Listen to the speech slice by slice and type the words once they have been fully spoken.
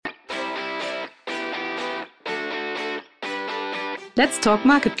Let's Talk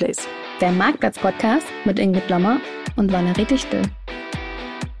Marketplace. Der Marktplatz-Podcast mit Ingrid und Valerie.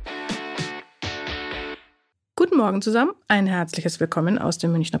 Guten Morgen zusammen, ein herzliches Willkommen aus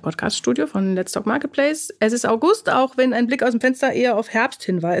dem Münchner Podcast-Studio von Let's Talk Marketplace. Es ist August, auch wenn ein Blick aus dem Fenster eher auf Herbst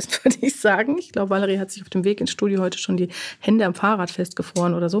hinweist, würde ich sagen. Ich glaube, Valerie hat sich auf dem Weg ins Studio heute schon die Hände am Fahrrad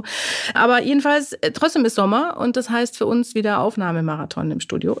festgefroren oder so. Aber jedenfalls, trotzdem ist Sommer und das heißt für uns wieder Aufnahmemarathon im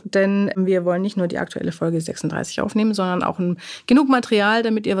Studio. Denn wir wollen nicht nur die aktuelle Folge 36 aufnehmen, sondern auch genug Material,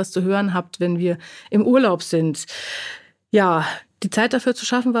 damit ihr was zu hören habt, wenn wir im Urlaub sind. Ja, die Zeit dafür zu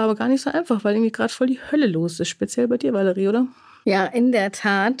schaffen war aber gar nicht so einfach, weil irgendwie gerade voll die Hölle los ist. Speziell bei dir, Valerie, oder? Ja, in der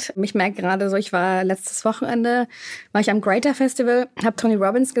Tat. Ich merke gerade so, ich war letztes Wochenende, war ich am Greater Festival, habe Tony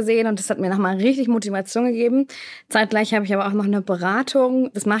Robbins gesehen und das hat mir nochmal richtig Motivation gegeben. Zeitgleich habe ich aber auch noch eine Beratung.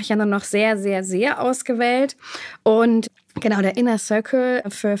 Das mache ich ja nur noch sehr, sehr, sehr ausgewählt. Und genau, der Inner Circle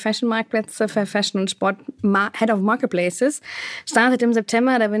für Fashion-Marktplätze, für Fashion und Sport, Head of Marketplaces, startet im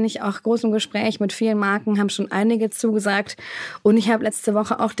September. Da bin ich auch groß im Gespräch mit vielen Marken, haben schon einige zugesagt. Und ich habe letzte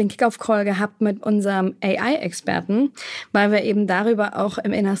Woche auch den Kickoff-Call gehabt mit unserem AI-Experten, weil wir eben darüber auch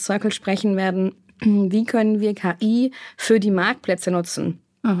im Inner Circle sprechen werden, wie können wir KI für die Marktplätze nutzen.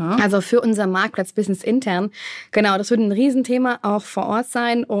 Aha. Also für unser Marktplatz-Business intern. Genau, das wird ein Riesenthema auch vor Ort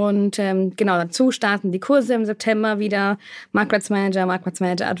sein. Und genau, dazu starten die Kurse im September wieder. Marktplatzmanager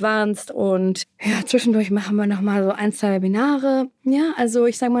Advanced. Und ja, zwischendurch machen wir nochmal so 1-2 Webinare. Ja, also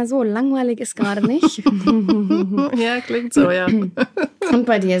ich sag mal so, langweilig ist gerade nicht. Ja, klingt so, ja. Und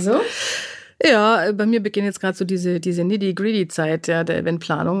bei dir so? Ja, bei mir beginnt jetzt gerade so diese Nitty-Gritty-Zeit der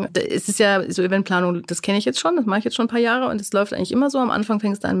Eventplanung. Es ist ja so Eventplanung, das kenne ich jetzt schon, das mache ich jetzt schon ein paar Jahre und es läuft eigentlich immer so. Am Anfang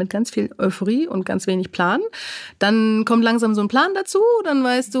fängst du an mit ganz viel Euphorie und ganz wenig Plan. Dann kommt langsam so ein Plan dazu, dann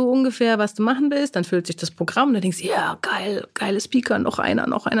weißt du ungefähr, was du machen willst. Dann füllt sich das Programm und dann denkst du, ja, geil, geile Speaker, noch einer.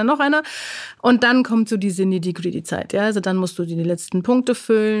 Und dann kommt so diese Nitty-Gritty-Zeit. Ja? Also dann musst du die letzten Punkte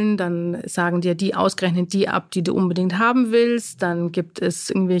füllen, dann sagen dir die ausgerechnet die ab, die du unbedingt haben willst. Dann gibt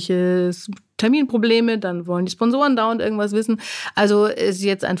es irgendwelche Terminprobleme, dann wollen die Sponsoren dauernd irgendwas wissen. Also ist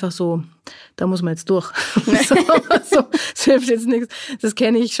jetzt einfach so, da muss man jetzt durch. so, das hilft jetzt nichts. Das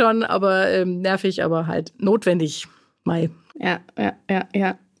kenne ich schon, aber nervig, aber halt notwendig. Mai. Ja.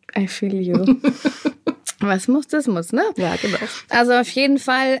 I feel you. Was muss, das muss, ne? Ja, genau. Also auf jeden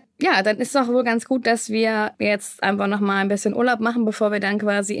Fall, ja, dann ist es auch wohl ganz gut, dass wir jetzt einfach noch mal ein bisschen Urlaub machen, bevor wir dann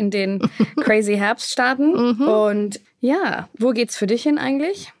quasi in den crazy Herbst starten. Und ja, wo geht's für dich hin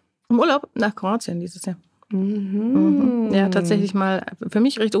eigentlich? Im Urlaub nach Kroatien dieses Jahr. Ja, tatsächlich mal für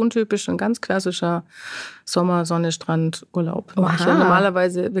mich recht untypisch, ein ganz klassischer Sommer, Sonne, Strand, Urlaub. Mache ich ja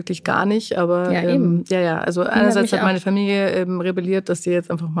normalerweise wirklich gar nicht, aber ja. Also einerseits hat meine Familie rebelliert, dass sie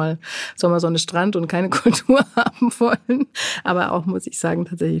jetzt einfach mal Sommer, Sonne, Strand und keine Kultur haben wollen. Aber auch, muss ich sagen,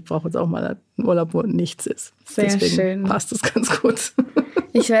 tatsächlich, ich brauche jetzt auch mal einen Urlaub, wo nichts ist. Sehr Deswegen schön. Passt das ganz gut.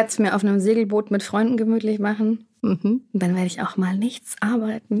 Ich werde es mir auf einem Segelboot mit Freunden gemütlich machen. Und dann werde ich auch mal nichts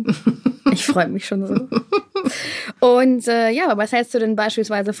arbeiten. Ich freue mich schon so. Und was hältst du denn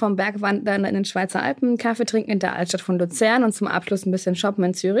beispielsweise vom Bergwandern in den Schweizer Alpen, Kaffee trinken in der Altstadt von Luzern und zum Abschluss ein bisschen shoppen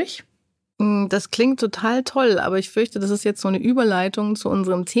in Zürich? Das klingt total toll, aber ich fürchte, das ist jetzt so eine Überleitung zu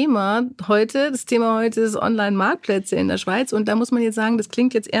unserem Thema heute. Das Thema heute ist Online-Marktplätze in der Schweiz und da muss man jetzt sagen, das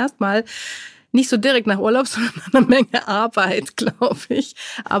klingt jetzt erstmal nicht so direkt nach Urlaub, sondern eine Menge Arbeit, glaube ich.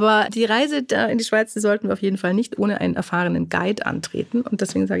 Aber die Reise da in die Schweiz, die sollten wir auf jeden Fall nicht ohne einen erfahrenen Guide antreten. Und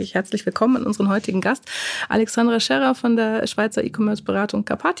deswegen sage ich herzlich willkommen an unseren heutigen Gast, Alexandra Scherrer von der Schweizer E-Commerce-Beratung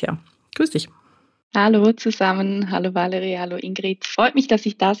Carpathia. Grüß dich. Hallo zusammen, hallo Valerie, hallo Ingrid. Freut mich, dass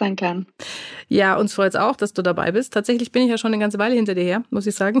ich da sein kann. Ja, uns freut es auch, dass du dabei bist. Tatsächlich bin ich ja schon eine ganze Weile hinter dir her, muss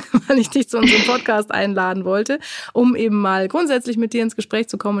ich sagen, weil ich dich zu unserem Podcast einladen wollte, um eben mal grundsätzlich mit dir ins Gespräch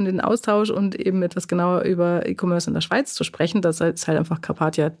zu kommen, in den Austausch und eben etwas genauer über E-Commerce in der Schweiz zu sprechen. Das ist halt einfach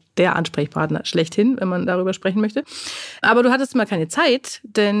Carpathia der Ansprechpartner schlechthin, wenn man darüber sprechen möchte. Aber du hattest mal keine Zeit,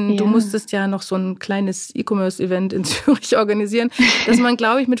 denn du musstest ja noch so ein kleines E-Commerce-Event in Zürich organisieren, das man,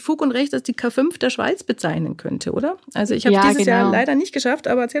 glaube ich, mit Fug und Recht als die K5 der Schweiz bezeichnen könnte, oder? Also ich habe es dieses Jahr leider nicht geschafft,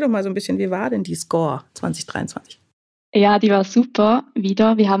 aber erzähl doch mal so ein bisschen, wie war denn die Score 2023? Ja, die war super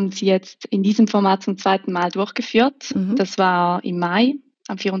wieder. Wir haben sie jetzt in diesem Format zum 2. Mal durchgeführt. Das war im Mai,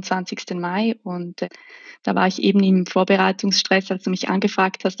 am 24. Mai und da war ich eben im Vorbereitungsstress, als du mich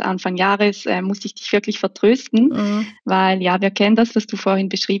angefragt hast, Anfang Jahres, musste ich dich wirklich vertrösten, weil ja, wir kennen das, was du vorhin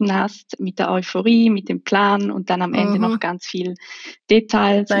beschrieben hast, mit der Euphorie, mit dem Plan und dann am Ende noch ganz viel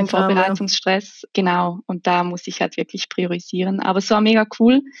Details und Vorbereitungsstress. Genau, und da muss ich halt wirklich priorisieren. Aber es war mega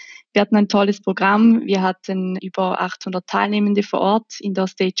cool. Wir hatten ein tolles Programm. Wir hatten über 800 Teilnehmende vor Ort in der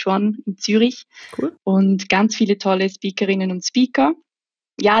Stage 1 in Zürich und ganz viele tolle Speakerinnen und Speaker.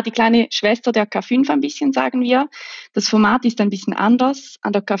 ja, die kleine Schwester der K5 ein bisschen, sagen wir. Das Format ist ein bisschen anders.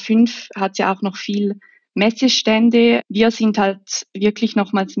 An der K5 hat es ja auch noch viel Messestände. Wir sind halt wirklich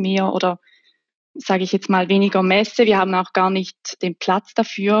nochmals mehr oder sage ich jetzt mal weniger Messe. Wir haben auch gar nicht den Platz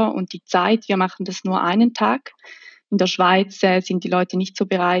dafür und die Zeit. Wir machen das nur einen Tag. In der Schweiz sind die Leute nicht so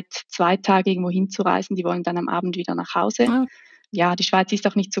bereit, 2 Tage irgendwo hinzureisen. Die wollen dann am Abend wieder nach Hause. Ja. Ja, die Schweiz ist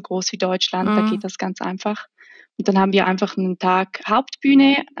auch nicht so groß wie Deutschland. Da geht das ganz einfach. Und dann haben wir einfach einen Tag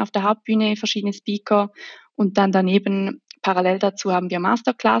Hauptbühne, auf der Hauptbühne verschiedene Speaker und dann daneben parallel dazu haben wir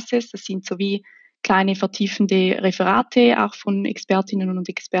Masterclasses. Das sind so wie kleine vertiefende Referate, auch von Expertinnen und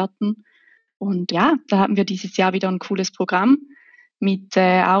Experten. Und ja, da haben wir dieses Jahr wieder ein cooles Programm mit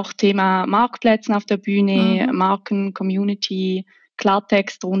auch Thema Marktplätzen auf der Bühne, Marken, Community,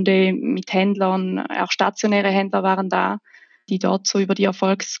 Klartextrunde mit Händlern, auch stationäre Händler waren da, die dort so über die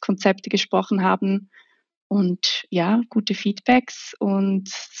Erfolgskonzepte gesprochen haben. Und ja, gute Feedbacks und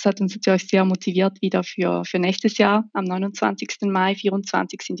das hat uns natürlich sehr motiviert wieder für nächstes Jahr. Am 29. Mai,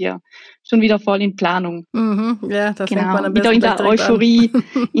 24 sind wir schon wieder voll in Planung. Ja, da fängt man am besten wieder in der Euphorie,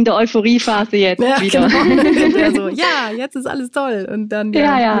 in der Euphoriephase jetzt ja, wieder. Genau. Ja, so, ja, jetzt ist alles toll. Und dann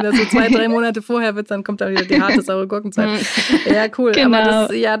wieder so 2-3 Monate vorher kommt dann wieder die harte, saure Gurkenzeit. Ja, cool. Genau.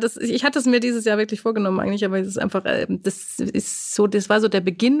 Aber ich hatte es mir dieses Jahr wirklich vorgenommen eigentlich, aber es ist einfach, das war so der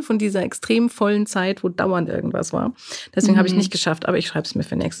Beginn von dieser extrem vollen Zeit, wo dauernd irgendwas war. Deswegen habe ich nicht geschafft, aber ich schreibe es mir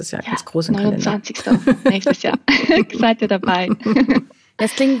für nächstes Jahr ganz groß in den Kalender. 29. nächstes Jahr. Seid ihr dabei?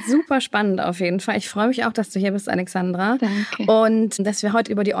 Das klingt super spannend auf jeden Fall. Ich freue mich auch, dass du hier bist, Alexandra. Danke. Und dass wir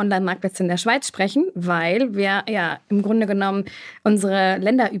heute über die Online-Marktplätze in der Schweiz sprechen, weil wir ja im Grunde genommen unsere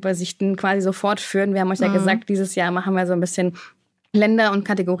Länderübersichten quasi so fortführen. Wir haben euch ja gesagt, dieses Jahr machen wir so ein bisschen Länder- und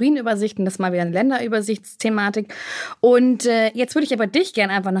Kategorienübersichten, das ist mal wieder eine Länderübersichtsthematik. Und jetzt würde ich aber dich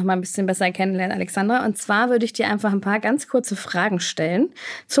gerne einfach noch mal ein bisschen besser kennenlernen, Alexandra. Und zwar würde ich dir einfach ein paar ganz kurze Fragen stellen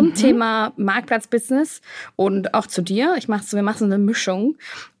zum Thema Marktplatzbusiness und auch zu dir. Wir machen so eine Mischung.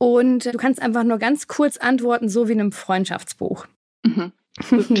 Und du kannst einfach nur ganz kurz antworten, so wie in einem Freundschaftsbuch. Das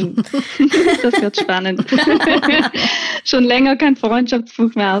wird spannend. Schon länger kein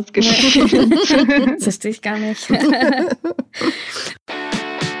Freundschaftsbuch mehr ausgeschrieben. Das wusste ich gar nicht.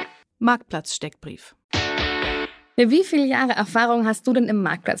 Marktplatz-Steckbrief. Wie viele Jahre Erfahrung hast du denn im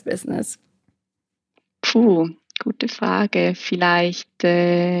Marktplatzbusiness? Puh, gute Frage. Vielleicht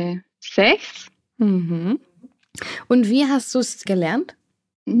 6. Und wie hast du es gelernt?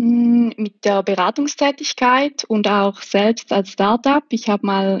 Mit der Beratungstätigkeit und auch selbst als Startup. Ich habe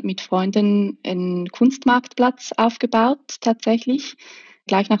mal mit Freunden einen Kunstmarktplatz aufgebaut, tatsächlich,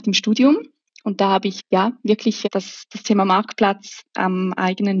 gleich nach dem Studium. Und da habe ich ja wirklich das Thema Marktplatz am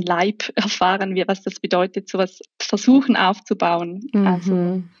eigenen Leib erfahren, was das bedeutet, sowas versuchen aufzubauen.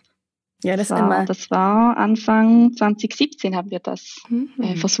 Also ja, das war Anfang 2017 haben wir das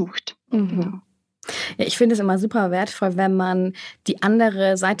versucht. Genau. Ja, ich finde es immer super wertvoll, wenn man die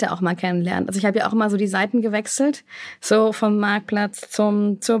andere Seite auch mal kennenlernt. Also ich habe ja auch immer so die Seiten gewechselt, so vom Marktplatz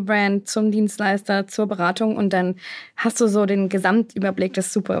zur Brand, zum Dienstleister, zur Beratung und dann hast du so den Gesamtüberblick, das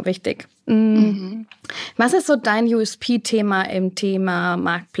ist super wichtig. Was ist so dein USP-Thema im Thema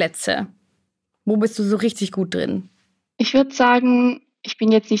Marktplätze? Wo bist du so richtig gut drin? Ich würde sagen, ich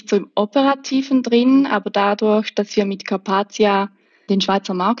bin jetzt nicht so im Operativen drin, aber dadurch, dass wir mit Carpathia den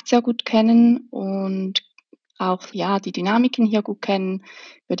Schweizer Markt sehr gut kennen und auch die Dynamiken hier gut kennen,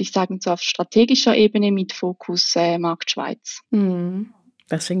 würde ich sagen, so auf strategischer Ebene mit Fokus Markt Schweiz.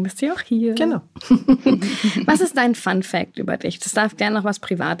 Deswegen bist du ja auch hier. Genau. Was ist dein Fun Fact über dich? Das darf gerne noch was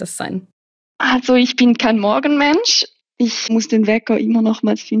Privates sein. Also ich bin kein Morgenmensch. Ich muss den Wecker immer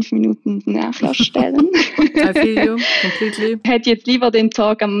nochmals 5 Minuten nachher stellen. I feel you completely. Hätte jetzt lieber den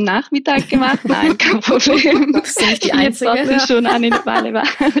Talk am Nachmittag gemacht. Nein, kein Problem. Bist du nicht die Einzige? Jetzt schon eine Weile wach.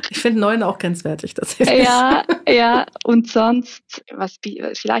 Ich finde 9 auch grenzwertig. Tatsächlich. Ja. Und sonst, was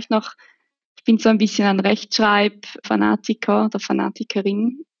vielleicht noch, ich bin so ein bisschen ein Rechtschreib-Fanatiker oder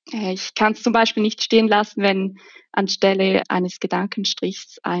Fanatikerin. Ich kann es zum Beispiel nicht stehen lassen, wenn anstelle eines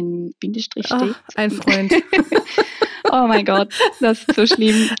Gedankenstrichs ein Bindestrich steht. Ein Freund. Oh mein Gott, das ist so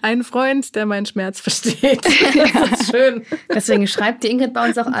schlimm. Ein Freund, der meinen Schmerz versteht. Das ist schön. Deswegen schreibt die Ingrid bei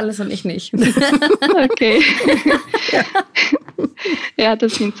uns auch alles und ich nicht. Okay. Ja,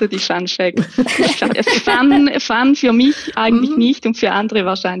 das sind so die Fun-Facts. Fun für mich eigentlich nicht und für andere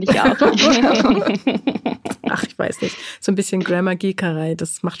wahrscheinlich auch nicht. Ach, ich weiß nicht. So ein bisschen Grammar-Geekerei,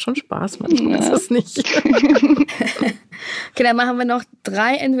 das macht schon Spaß manchmal. Ist das nicht? Okay, dann machen wir noch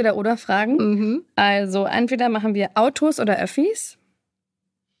 3 Entweder-Oder-Fragen. Also entweder machen wir Autos oder Öffis.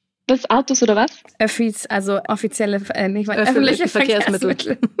 Was, Autos oder was? Öffis, also offizielle, öffentliche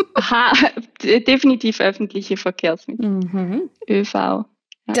Verkehrsmittel. Aha, definitiv öffentliche Verkehrsmittel. ÖV.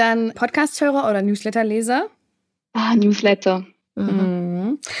 Ja. Dann Podcast-Hörer oder Newsletter-Leser? Newsletter.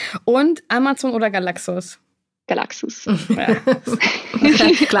 Mhm. Und Amazon oder Galaxus? Galaxus. Ja.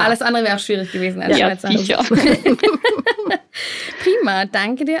 Klar. Alles andere wäre auch schwierig gewesen als Schweizer. Sicher. Prima,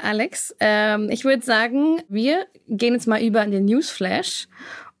 danke dir, Alex. Ich würde sagen, wir gehen jetzt mal über in den Newsflash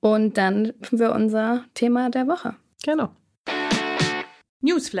und dann haben wir unser Thema der Woche. Genau.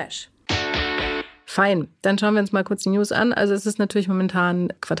 Newsflash. Fein, dann schauen wir uns mal kurz die News an. Also es ist natürlich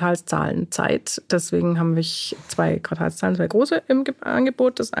momentan Quartalszahlenzeit. Deswegen haben wir 2 Quartalszahlen, 2 große im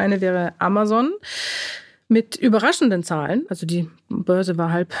Angebot. Das eine wäre Amazon mit überraschenden Zahlen. Also die Börse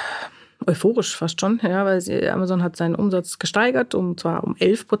war halb euphorisch fast schon, ja, weil Amazon hat seinen Umsatz gesteigert, und zwar um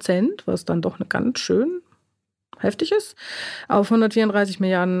 11%, was dann doch eine ganz schön heftig ist, auf 134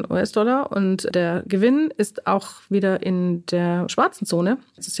 Milliarden US-Dollar. Und der Gewinn ist auch wieder in der schwarzen Zone.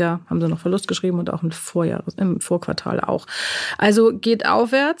 Letztes Jahr haben sie noch Verlust geschrieben und auch im Vorquartal auch. Also geht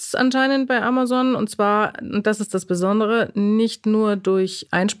aufwärts anscheinend bei Amazon. Und zwar, und das ist das Besondere, nicht nur durch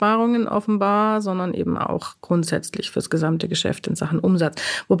Einsparungen offenbar, sondern eben auch grundsätzlich fürs gesamte Geschäft in Sachen Umsatz.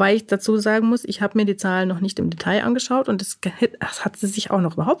 Wobei ich dazu sagen muss, ich habe mir die Zahlen noch nicht im Detail angeschaut und das hat sich auch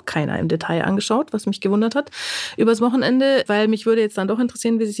noch überhaupt keiner im Detail angeschaut, was mich gewundert hat übers Wochenende, weil mich würde jetzt dann doch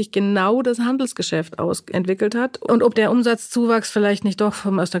interessieren, wie sich genau das Handelsgeschäft entwickelt hat und ob der Umsatzzuwachs vielleicht nicht doch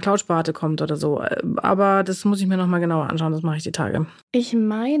aus der Cloud-Sparte kommt oder so. Aber das muss ich mir noch mal genauer anschauen, das mache ich die Tage. Ich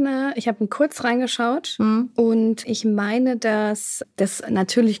meine, ich habe kurz reingeschaut und ich meine, dass das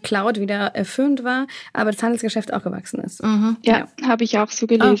natürlich Cloud wieder erfüllend war, aber das Handelsgeschäft auch gewachsen ist. Ja, habe ich auch so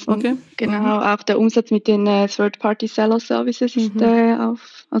gelesen. Okay. Genau, auch der Umsatz mit den Third-Party-Seller-Services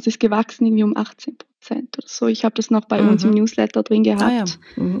ist gewachsen, irgendwie um 18% oder so. Ich habe das noch bei uns im Newsletter drin gehabt.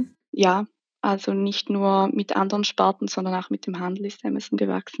 Ja, also nicht nur mit anderen Sparten, sondern auch mit dem Handel ist Amazon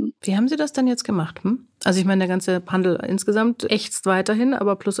gewachsen. Wie haben Sie das denn jetzt gemacht? Also ich meine, der ganze Handel insgesamt ächzt weiterhin,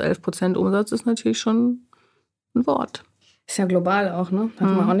 aber plus 11% Umsatz ist natürlich schon ein Wort. Ist ja global auch, ne? Darf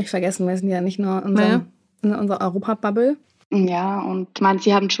man auch nicht vergessen, wir sind ja nicht nur in unserer Europa-Bubble. Ja, und ich meine,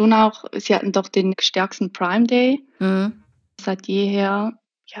 Sie hatten doch den stärksten Prime Day. Seit jeher,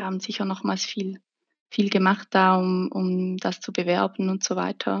 haben sicher nochmals viel gemacht da, um das zu bewerben und so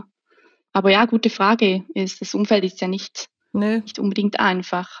weiter. Aber ja, gute Frage. Das Umfeld ist ja nicht unbedingt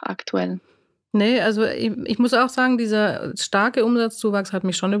einfach aktuell. Nee, also ich muss auch sagen, dieser starke Umsatzzuwachs hat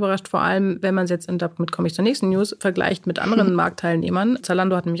mich schon überrascht, vor allem wenn man es jetzt, damit komme ich zur nächsten News, vergleicht mit anderen Marktteilnehmern.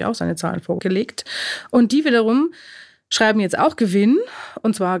 Zalando hat nämlich auch seine Zahlen vorgelegt und die wiederum schreiben jetzt auch Gewinn,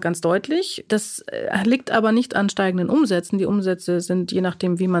 und zwar ganz deutlich. Das liegt aber nicht an steigenden Umsätzen. Die Umsätze sind, je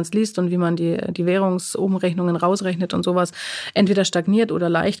nachdem, wie man es liest und wie man die Währungsumrechnungen rausrechnet und sowas, entweder stagniert oder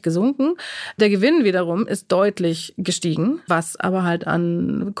leicht gesunken. Der Gewinn wiederum ist deutlich gestiegen, was aber halt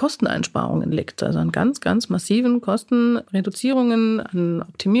an Kosteneinsparungen liegt. Also an ganz, ganz massiven Kostenreduzierungen, an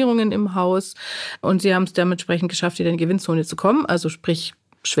Optimierungen im Haus. Und sie haben es dementsprechend geschafft, wieder in die Gewinnzone zu kommen. Also sprich,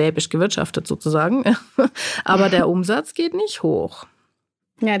 schwäbisch gewirtschaftet sozusagen. Aber der Umsatz geht nicht hoch.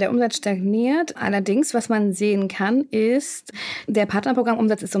 Ja, der Umsatz stagniert. Allerdings, was man sehen kann, ist, der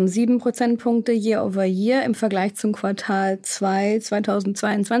Partnerprogrammumsatz ist um 7 Prozentpunkte year over year im Vergleich zum Quartal 2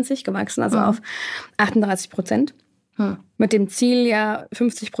 2022 gewachsen, also auf 38%. Mit dem Ziel,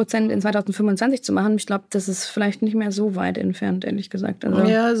 50% in 2025 zu machen. Ich glaube, das ist vielleicht nicht mehr so weit entfernt, ehrlich gesagt. Also,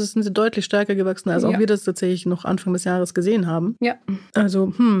 ja, es sind deutlich stärker gewachsen, als auch wir das tatsächlich noch Anfang des Jahres gesehen haben. Ja.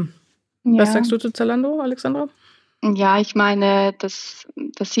 Also, Was sagst du zu Zalando, Alexandra? Ja, ich meine, das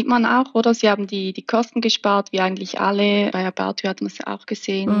sieht man auch, oder? Sie haben die Kosten gespart, wie eigentlich alle. Bei About You hat man es ja auch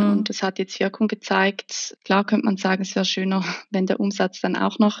gesehen und das hat jetzt Wirkung gezeigt. Klar könnte man sagen, es wäre schöner, wenn der Umsatz dann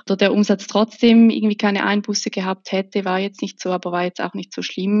auch noch, oder der Umsatz trotzdem irgendwie keine Einbuße gehabt hätte, war jetzt nicht so, aber war jetzt auch nicht so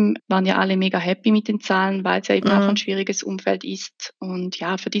schlimm. Waren ja alle mega happy mit den Zahlen, weil es ja eben auch ein schwieriges Umfeld ist. Und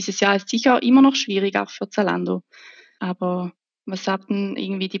ja, für dieses Jahr ist sicher immer noch schwierig, auch für Zalando. Aber was hatten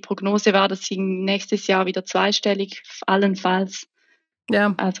irgendwie die Prognose war, dass sie nächstes Jahr wieder zweistellig allenfalls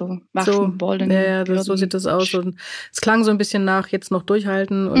wachsen wollen. Ja, so sieht das aus. Und es klang so ein bisschen nach jetzt noch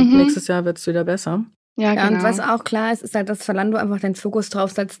durchhalten und nächstes Jahr wird es wieder besser. Ja, genau. Und was auch klar ist, ist halt, dass Zalando einfach den Fokus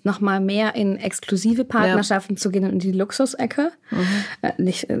drauf setzt, nochmal mehr in exklusive Partnerschaften zu gehen und in die Luxusecke.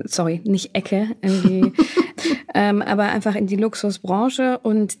 Nicht Ecke, irgendwie, aber einfach in die Luxusbranche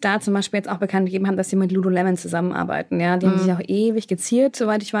und da zum Beispiel jetzt auch bekannt gegeben haben, dass sie mit Lululemon zusammenarbeiten. Ja, die haben sich auch ewig geziert,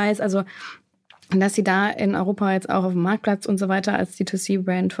 soweit ich weiß. Also dass sie da in Europa jetzt auch auf dem Marktplatz und so weiter als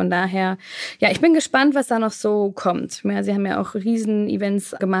D2C-Brand. Von daher, ja, ich bin gespannt, was da noch so kommt. Ja, sie haben ja auch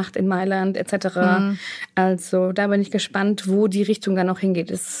Riesen-Events gemacht in Mailand etc. Also da bin ich gespannt, wo die Richtung dann noch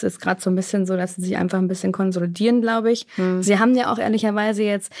hingeht. Es ist gerade so ein bisschen so, dass sie sich einfach ein bisschen konsolidieren, glaube ich. Sie haben ja auch ehrlicherweise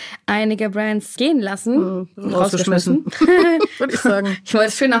jetzt einige Brands gehen lassen. Rausgeschmissen. Würde ich sagen. Ich wollte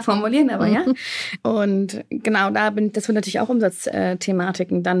es schöner formulieren, aber ja. Und genau, das wird natürlich auch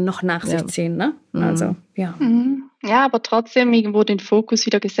Umsatzthematiken dann noch nach sich ziehen, ne? Also, ja. Ja, aber trotzdem irgendwo den Fokus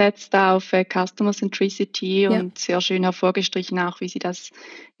wieder gesetzt auf Customer Centricity und sehr schön hervorgestrichen auch, wie sie das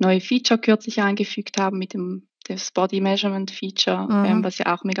neue Feature kürzlich eingefügt haben mit das Body Measurement Feature, was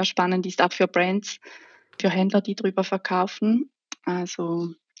ja auch mega spannend ist, auch für Brands, für Händler, die drüber verkaufen. Also,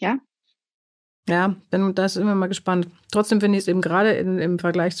 ja. Ja, da sind wir mal gespannt. Trotzdem finde ich es eben gerade im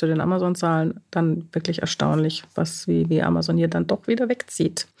Vergleich zu den Amazon-Zahlen dann wirklich erstaunlich, wie Amazon hier dann doch wieder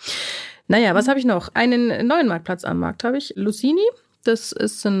wegzieht. Naja, was habe ich noch? Einen neuen Marktplatz am Markt habe ich. Lucini, das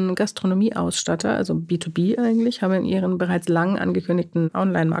ist ein Gastronomieausstatter, also B2B eigentlich, haben in ihren bereits lang angekündigten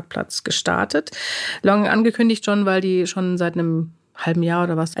Online-Marktplatz gestartet. Lang angekündigt schon, weil die schon seit einem halben Jahr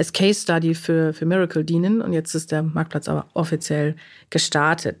oder was als Case Study für Miracle dienen und jetzt ist der Marktplatz aber offiziell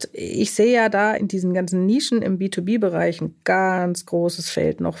gestartet. Ich sehe ja da in diesen ganzen Nischen im B2B-Bereich ein ganz großes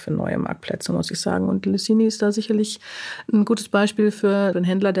Feld noch für neue Marktplätze, muss ich sagen. Und Lucini ist da sicherlich ein gutes Beispiel für einen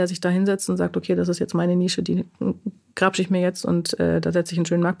Händler, der sich da hinsetzt und sagt, okay, das ist jetzt meine Nische, die grapsche ich mir jetzt und da setze ich einen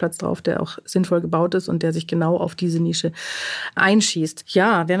schönen Marktplatz drauf, der auch sinnvoll gebaut ist und der sich genau auf diese Nische einschießt.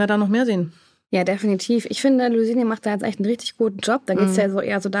 Ja, werden wir da noch mehr sehen? Ja, definitiv. Ich finde, Lucini macht da jetzt echt einen richtig guten Job. Da geht es ja so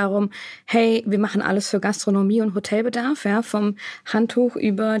eher so darum, hey, wir machen alles für Gastronomie und Hotelbedarf, ja, vom Handtuch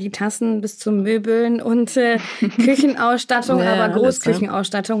über die Tassen bis zu Möbeln und Küchenausstattung, aber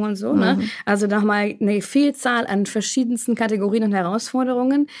Großküchenausstattung und so. Ne? Also nochmal eine Vielzahl an verschiedensten Kategorien und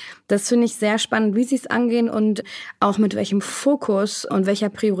Herausforderungen. Das finde ich sehr spannend, wie sie es angehen und auch mit welchem Fokus und welcher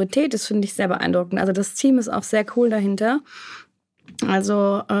Priorität. Das finde ich sehr beeindruckend. Also das Team ist auch sehr cool dahinter.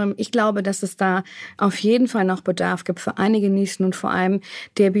 Also ich glaube, dass es da auf jeden Fall noch Bedarf gibt für einige Nischen und vor allem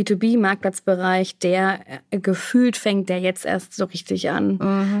der B2B-Marktplatzbereich, der gefühlt fängt der jetzt erst so richtig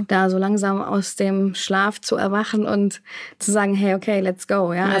an, da so langsam aus dem Schlaf zu erwachen und zu sagen, hey, okay, let's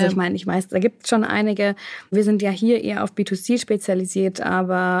go. Ja? Also ich meine, ich weiß, da gibt es schon einige. Wir sind ja hier eher auf B2C spezialisiert,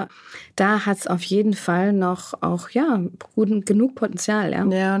 aber da hat es auf jeden Fall noch auch genug Potenzial.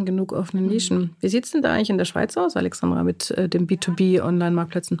 Ja, und genug offene Nischen. Wie sieht es denn da eigentlich in der Schweiz aus, Alexandra, mit dem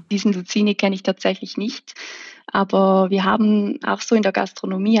B2B-Online-Marktplätzen? Diesen Lucini kenne ich tatsächlich nicht, aber wir haben auch so in der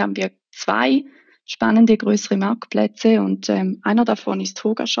Gastronomie haben wir 2 spannende größere Marktplätze und einer davon ist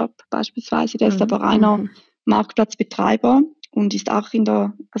Hoga Shop beispielsweise, der ist aber reiner Marktplatzbetreiber und ist auch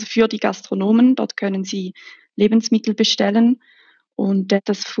für die Gastronomen, dort können sie Lebensmittel bestellen. Und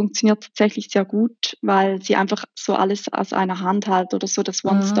das funktioniert tatsächlich sehr gut, weil sie einfach so alles aus einer Hand halten oder so das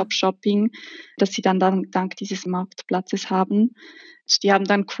One-Stop-Shopping, das sie dann dank dieses Marktplatzes haben. Die haben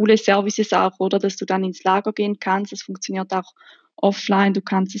dann coole Services auch, oder dass du dann ins Lager gehen kannst. Das funktioniert auch offline, du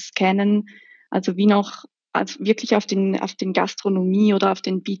kannst es scannen. Also wirklich auf den Gastronomie oder auf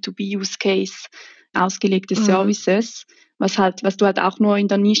den B2B-Use-Case ausgelegte Services, was du halt auch nur in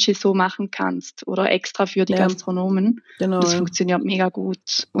der Nische so machen kannst oder extra für die Gastronomen. Genau, das funktioniert mega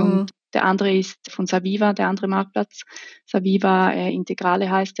gut. Und der andere ist von Saviva, der andere Marktplatz. Saviva Integrale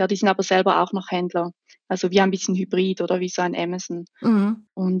heißt der. Die sind aber selber auch noch Händler. Also wie ein bisschen Hybrid oder wie so ein Amazon.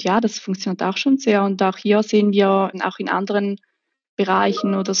 Und ja, das funktioniert auch schon sehr. Und auch hier sehen wir, auch in anderen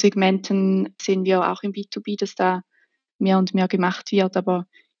Bereichen oder Segmenten sehen wir auch im B2B, dass da mehr und mehr gemacht wird. Aber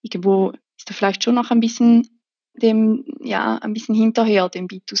irgendwo ist da vielleicht schon noch ein bisschen hinterher dem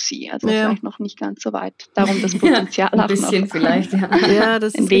B2C, also vielleicht noch nicht ganz so weit. Darum das Potenzial auch noch. Ein bisschen vielleicht, ja. Ja,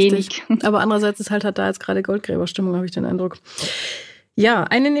 das ist wenig. Richtig. Aber andererseits ist halt da jetzt gerade Goldgräberstimmung, habe ich den Eindruck. Ja,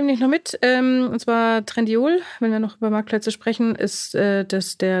 eine nehme ich noch mit, und zwar Trendyol, wenn wir noch über Marktplätze sprechen, ist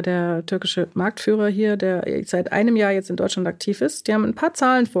das der türkische Marktführer hier, der seit einem Jahr jetzt in Deutschland aktiv ist. Die haben ein paar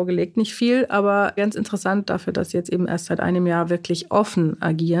Zahlen vorgelegt, nicht viel, aber ganz interessant dafür, dass sie jetzt eben erst seit einem Jahr wirklich offen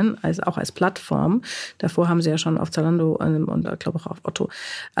agieren, also auch als Plattform. Davor haben sie ja schon auf Zalando und ich glaube auch auf Otto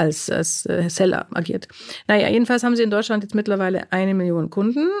als Seller agiert. Naja, jedenfalls haben sie in Deutschland jetzt mittlerweile 1 Million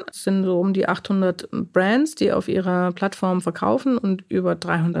Kunden. Es sind so um die 800 Brands, die auf ihrer Plattform verkaufen und über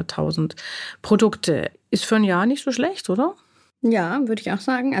 300.000 Produkte. Ist für ein Jahr nicht so schlecht, oder? Ja, würde ich auch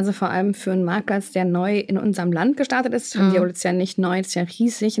sagen. Also vor allem für einen Marktplatz, der neu in unserem Land gestartet ist. Trendyol ist ja nicht neu, ist ja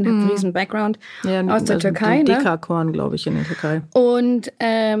riesig und hat einen riesen Background aus der Türkei. Dekakorn, glaube ich, in der Türkei. Und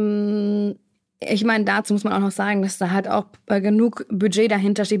Ich meine, dazu muss man auch noch sagen, dass da halt auch genug Budget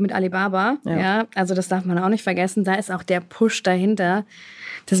dahinter steht mit Alibaba. Ja. Also das darf man auch nicht vergessen. Da ist auch der Push dahinter.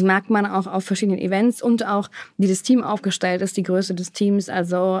 Das merkt man auch auf verschiedenen Events und auch, wie das Team aufgestellt ist, die Größe des Teams.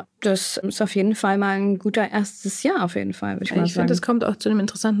 Also das ist auf jeden Fall mal ein guter erstes Jahr, auf jeden Fall, würde ich mal sagen. Ich finde, es kommt auch zu einem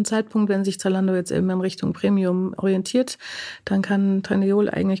interessanten Zeitpunkt, wenn sich Zalando jetzt eben in Richtung Premium orientiert. Dann kann Trendyol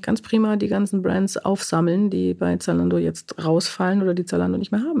eigentlich ganz prima die ganzen Brands aufsammeln, die bei Zalando jetzt rausfallen oder die Zalando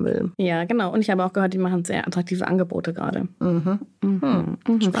nicht mehr haben will. Ja, genau. Und ich habe auch gehört, die machen sehr attraktive Angebote gerade.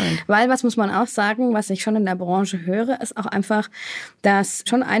 Spannend. Weil, was muss man auch sagen, was ich schon in der Branche höre, ist auch einfach, dass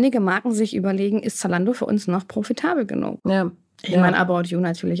schon einige Marken sich überlegen, ist Zalando für uns noch profitabel genug? Ja. Ich meine, About You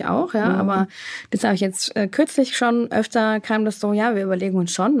natürlich auch, ja. Aber das habe ich jetzt kürzlich schon öfter, kam das so, ja, wir überlegen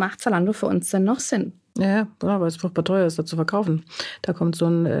uns schon, macht Zalando für uns denn noch Sinn? Ja, weil es furchtbar teuer ist, das zu verkaufen. Da kommt so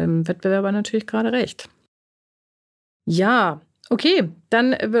ein Wettbewerber natürlich gerade recht. Ja, okay,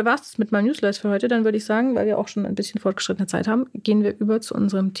 dann war es mit meinem Newsletter für heute. Dann würde ich sagen, weil wir auch schon ein bisschen fortgeschrittene Zeit haben, gehen wir über zu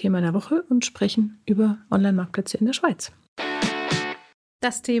unserem Thema der Woche und sprechen über Online-Marktplätze in der Schweiz.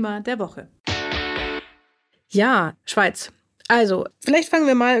 Das Thema der Woche. Ja, Schweiz. Also, vielleicht fangen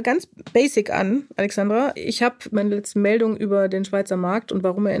wir mal ganz basic an, Alexandra. Ich habe meine letzte Meldung über den Schweizer Markt und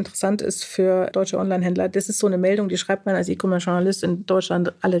warum er interessant ist für deutsche Online-Händler. Das ist so eine Meldung, die schreibt man als E-Commerce-Journalist in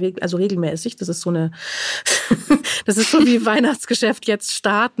Deutschland regelmäßig. Das ist so eine, das ist so wie Weihnachtsgeschäft jetzt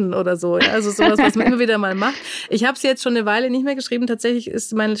starten oder so. Ja? Also sowas, was man immer wieder mal macht. Ich habe es jetzt schon eine Weile nicht mehr geschrieben. Tatsächlich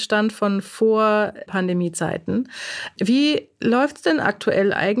ist mein Stand von vor Pandemiezeiten. Wie läuft es denn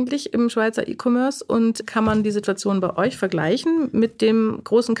aktuell eigentlich im Schweizer E-Commerce und kann man die Situation bei euch vergleichen mit dem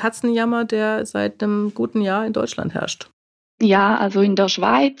großen Katzenjammer, der seit einem guten Jahr in Deutschland herrscht? Ja, also in der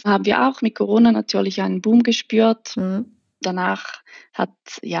Schweiz haben wir auch mit Corona natürlich einen Boom gespürt. Danach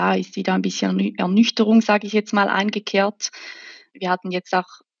ist wieder ein bisschen Ernüchterung, sage ich jetzt mal, eingekehrt. Wir hatten jetzt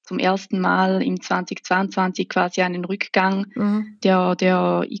auch zum ersten Mal im 2022 quasi einen Rückgang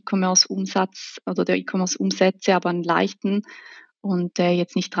der E-Commerce-Umsatz oder der E-Commerce-Umsätze, aber einen leichten und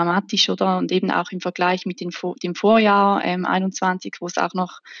jetzt nicht dramatisch, oder? Und eben auch im Vergleich mit dem Vorjahr 21, wo es auch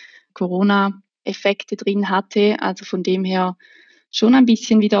noch Corona-Effekte drin hatte. Also von dem her schon ein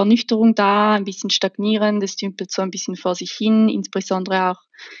bisschen wieder Ernüchterung da, ein bisschen stagnierend, es dümpelt so ein bisschen vor sich hin, insbesondere auch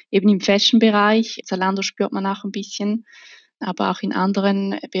eben im Fashion-Bereich. Zalando spürt man auch ein bisschen, aber auch in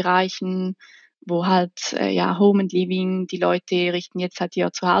anderen Bereichen, wo halt Home and Living, die Leute richten jetzt halt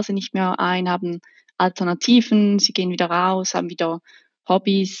ihr Zuhause nicht mehr ein, haben Alternativen, sie gehen wieder raus, haben wieder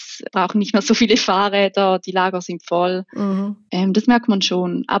Hobbys, brauchen nicht mehr so viele Fahrräder, die Lager sind voll. Das merkt man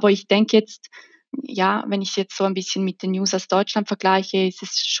schon. Aber ich denke jetzt, ja, wenn ich es jetzt so ein bisschen mit den News aus Deutschland vergleiche, ist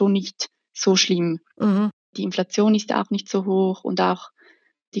es schon nicht so schlimm. Die Inflation ist auch nicht so hoch und auch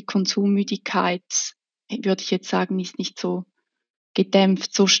die Konsummüdigkeit, würde ich jetzt sagen, ist nicht so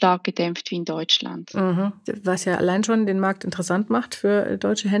stark gedämpft wie in Deutschland. Was ja allein schon den Markt interessant macht für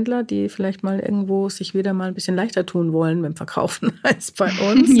deutsche Händler, die vielleicht mal irgendwo sich wieder mal ein bisschen leichter tun wollen beim Verkaufen als bei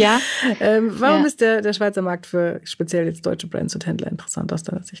uns. Ja. Warum ist der Schweizer Markt für speziell jetzt deutsche Brands und Händler interessant aus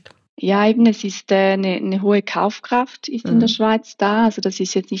deiner Sicht? Ja, eben, es ist eine hohe Kaufkraft ist in der Schweiz da. Also das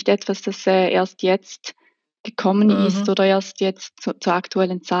ist jetzt nicht etwas, das erst jetzt gekommen ist oder erst jetzt zur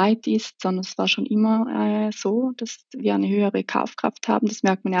aktuellen Zeit ist, sondern es war schon immer so, dass wir eine höhere Kaufkraft haben. Das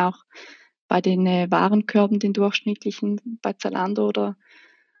merkt man ja auch bei den Warenkörben, den durchschnittlichen, bei Zalando oder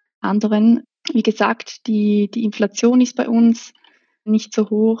anderen. Wie gesagt, die Inflation ist bei uns nicht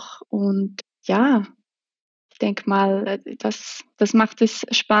so hoch und ja, ich denke mal, das macht es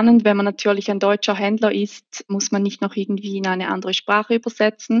spannend. Wenn man natürlich ein deutscher Händler ist, muss man nicht noch irgendwie in eine andere Sprache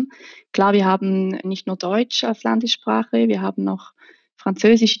übersetzen. Klar, wir haben nicht nur Deutsch als Landessprache, wir haben noch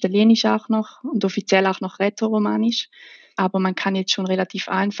Französisch, Italienisch auch noch und offiziell auch noch Rätoromanisch. Aber man kann jetzt schon relativ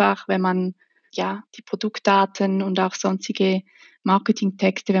einfach, wenn man die Produktdaten und auch sonstige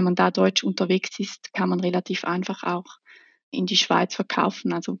Marketingtexte, wenn man da deutsch unterwegs ist, kann man relativ einfach auch in die Schweiz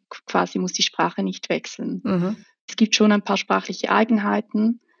verkaufen. Also quasi muss die Sprache nicht wechseln. Es gibt schon ein paar sprachliche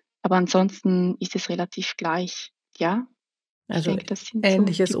Eigenheiten, aber ansonsten ist es relativ gleich. Ja, also denke, das sind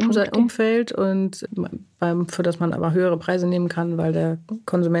ähnliches so die Umfeld und für das man aber höhere Preise nehmen kann, weil der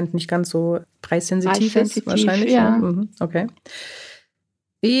Konsument nicht ganz so preissensitiv ist wahrscheinlich. Ja. Okay.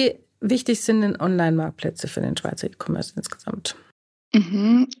 Wie wichtig sind denn Online-Marktplätze für den Schweizer E-Commerce insgesamt?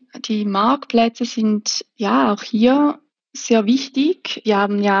 Die Marktplätze sind auch hier sehr wichtig. Wir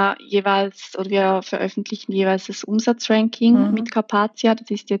haben wir veröffentlichen jeweils das Umsatzranking mit Carpathia.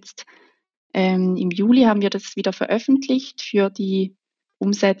 Das ist jetzt im Juli haben wir das wieder veröffentlicht für die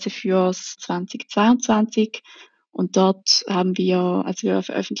Umsätze für 2022. Und dort haben wir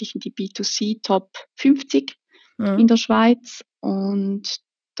veröffentlichen die B2C Top 50 in der Schweiz. Und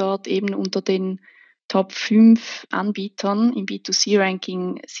dort eben unter den Top 5 Anbietern im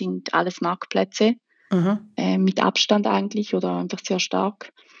B2C-Ranking sind alles Marktplätze, mit Abstand eigentlich oder einfach sehr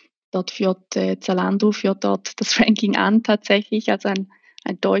stark. Dort führt Zalando dort das Ranking an tatsächlich, also ein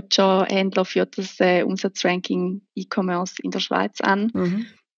deutscher Händler führt das Umsatzranking E-Commerce in der Schweiz an.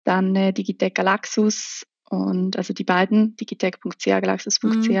 Dann Digitec Galaxus und also die beiden, digitec.ch,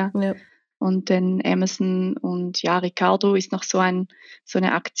 galaxus.ch. Ja. Und dann Amazon und ja, Ricardo ist noch so eine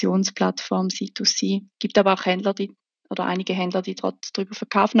Aktionsplattform C2C. Gibt aber auch einige Händler, die dort drüber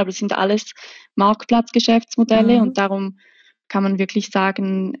verkaufen, aber das sind alles Marktplatzgeschäftsmodelle und darum kann man wirklich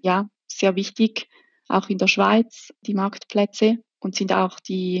sagen, ja, sehr wichtig, auch in der Schweiz, die Marktplätze und sind auch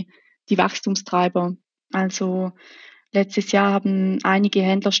die Wachstumstreiber. Also letztes Jahr haben einige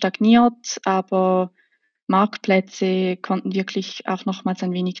Händler stagniert, aber Marktplätze konnten wirklich auch nochmals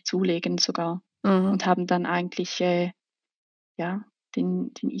ein wenig zulegen sogar und haben dann eigentlich den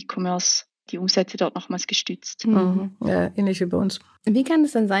E-Commerce, die Umsätze dort nochmals gestützt. Ja, ähnlich wie bei uns. Wie kann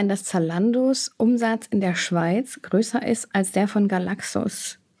es denn sein, dass Zalandos Umsatz in der Schweiz größer ist als der von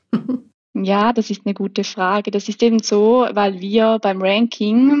Galaxus? Ja, das ist eine gute Frage. Das ist eben so, weil wir beim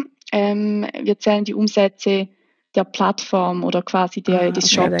Ranking, wir zählen die Umsätze der Plattform oder quasi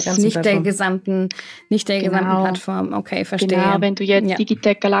des Shops. Nicht der gesamten Plattform. Okay, verstehe. Genau, wenn du jetzt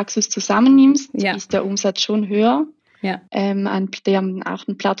Digitec Galaxus zusammennimmst, ist der Umsatz schon höher. Ja. Die haben auch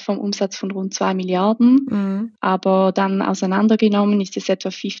einen Plattformumsatz von rund 2 Milliarden, aber dann auseinandergenommen ist es etwa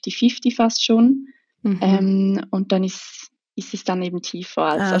 50-50 fast schon. Und dann ist es dann eben tiefer.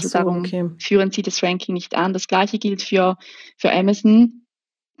 Also darum führen sie das Ranking nicht an. Das Gleiche gilt für Amazon.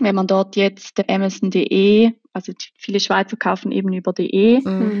 Wenn man dort jetzt Amazon.de, also viele Schweizer kaufen eben über .de,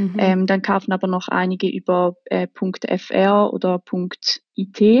 dann kaufen aber noch einige über .fr oder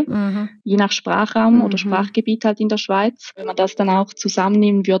 .it, je nach Sprachraum oder Sprachgebiet halt in der Schweiz. Wenn man das dann auch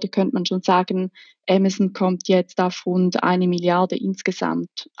zusammennehmen würde, könnte man schon sagen, Amazon kommt jetzt auf rund 1 Milliarde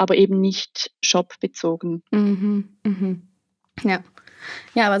insgesamt, aber eben nicht shopbezogen.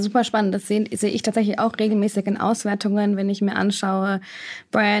 Ja, aber super spannend. Das sehe ich tatsächlich auch regelmäßig in Auswertungen, wenn ich mir anschaue,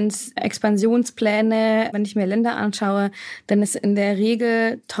 Brands, Expansionspläne, wenn ich mir Länder anschaue, dann ist in der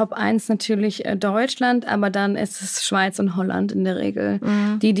Regel Top 1 natürlich Deutschland, aber dann ist es Schweiz und Holland in der Regel,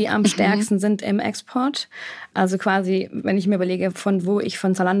 die am stärksten sind im Export. Also quasi, wenn ich mir überlege, von wo ich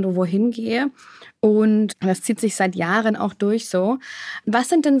von Zalando wohin gehe. Und das zieht sich seit Jahren auch durch so. Was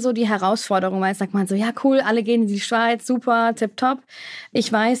sind denn so die Herausforderungen? Weil jetzt sagt man so, ja cool, alle gehen in die Schweiz, super, tipptopp.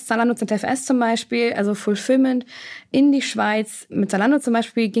 Ich weiß, Zalando ZFS zum Beispiel, also Fulfillment in die Schweiz. Mit Zalando zum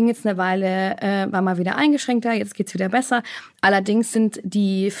Beispiel ging jetzt eine Weile, war mal wieder eingeschränkter, jetzt geht's wieder besser. Allerdings sind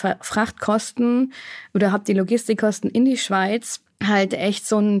die Frachtkosten oder die Logistikkosten in die Schweiz halt echt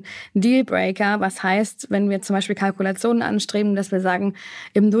so ein Dealbreaker, was heißt, wenn wir zum Beispiel Kalkulationen anstreben, dass wir sagen,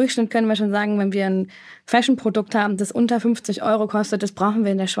 im Durchschnitt können wir schon sagen, wenn wir ein Fashion-Produkt haben, das unter 50 € kostet, das brauchen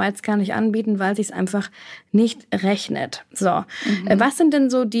wir in der Schweiz gar nicht anbieten, weil es sich einfach nicht rechnet. So, was sind denn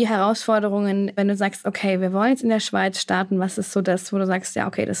so die Herausforderungen, wenn du sagst, okay, wir wollen jetzt in der Schweiz starten, was ist so das, wo du sagst, ja,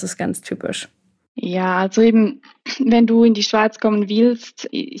 okay, das ist ganz typisch? Ja, also eben, wenn du in die Schweiz kommen willst,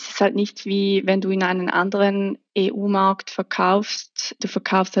 ist es halt nicht wie wenn du in einen anderen EU-Markt verkaufst. Du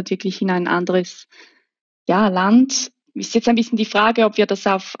verkaufst halt wirklich in ein anderes Land. Ist jetzt ein bisschen die Frage, ob wir das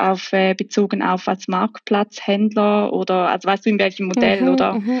bezogen auf als Marktplatzhändler oder, also weißt du, in welchem Modell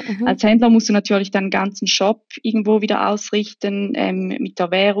oder als Händler musst du natürlich deinen ganzen Shop irgendwo wieder ausrichten, mit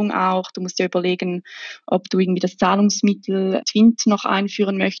der Währung auch. Du musst dir überlegen, ob du irgendwie das Zahlungsmittel Twint noch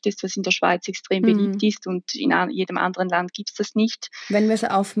einführen möchtest, was in der Schweiz extrem beliebt ist und in jedem anderen Land gibt es das nicht. Wenn wir es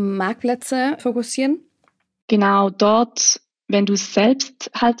auf Marktplätze fokussieren? Genau, dort, wenn du es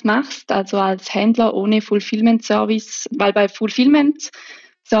selbst halt machst, also als Händler ohne Fulfillment-Service, weil bei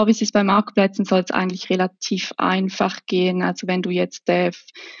Fulfillment-Services bei Marktplätzen soll es eigentlich relativ einfach gehen. Also wenn du jetzt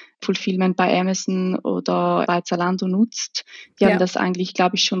Fulfillment bei Amazon oder bei Zalando nutzt, die haben das eigentlich,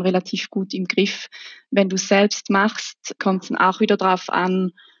 glaube ich, schon relativ gut im Griff. Wenn du es selbst machst, kommt es dann auch wieder darauf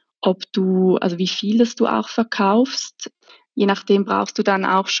an, wie vieles du auch verkaufst. Je nachdem brauchst du dann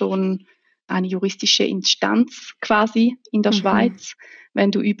auch schon eine juristische Instanz quasi in der Schweiz,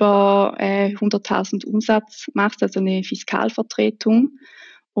 wenn du über 100.000 Umsatz machst, also eine Fiskalvertretung.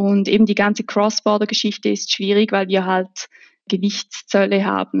 Und eben die ganze Cross-Border-Geschichte ist schwierig, weil wir halt Gewichtszölle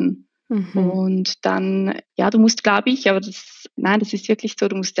haben. Und dann, du musst, glaube ich, das ist wirklich so,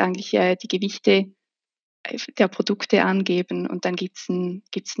 du musst eigentlich die Gewichte der Produkte angeben und dann gibt's einen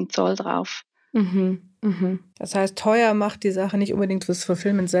Zoll drauf. Das heißt, teuer macht die Sache nicht unbedingt fürs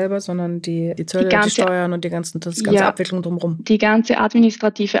Fulfillment selber, sondern die Zölle, die Steuern und das ganze Abwicklung drumherum. Die ganze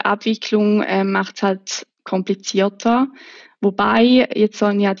administrative Abwicklung macht es halt komplizierter. Wobei, jetzt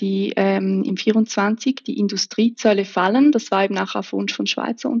sollen ja im 24 die Industriezölle fallen. Das war eben auch auf Wunsch von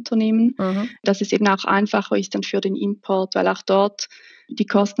Schweizer Unternehmen, dass es eben auch einfacher ist dann für den Import, weil auch dort die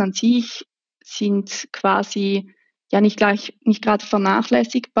Kosten an sich sind quasi ja nicht gerade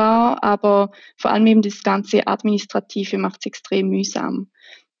vernachlässigbar, aber vor allem eben das ganze Administrative macht es extrem mühsam,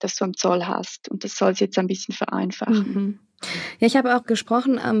 dass du am Zoll hast. Und das soll es jetzt ein bisschen vereinfachen. Ja, ich habe auch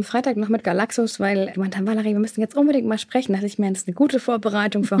gesprochen am Freitag noch mit Galaxus, weil ich meinte, Valerie, wir müssen jetzt unbedingt mal sprechen. Da dachte ich mir, das ist eine gute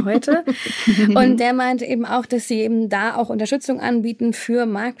Vorbereitung für heute. Und der meinte eben auch, dass sie eben da auch Unterstützung anbieten für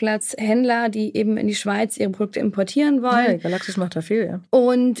Marktplatzhändler, die eben in die Schweiz ihre Produkte importieren wollen. Ja, Galaxus macht da viel, ja.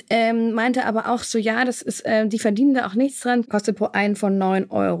 Und meinte aber auch so, ja, das ist, die verdienen da auch nichts dran, kostet pro einen von 9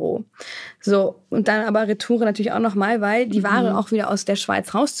 €. So, und dann aber Retoure natürlich auch nochmal, weil die Ware auch wieder aus der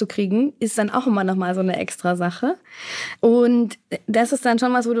Schweiz rauszukriegen, ist dann auch immer nochmal so eine extra Sache. Und das ist dann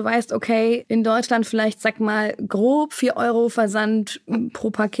schon was, wo du weißt, okay, in Deutschland vielleicht, sag mal, grob 4 € Versand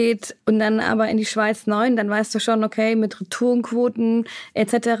pro Paket und dann aber in die Schweiz 9, dann weißt du schon, okay, mit Retourenquoten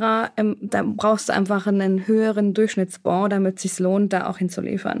etc., da brauchst du einfach einen höheren Durchschnittsbon, damit es sich lohnt, da auch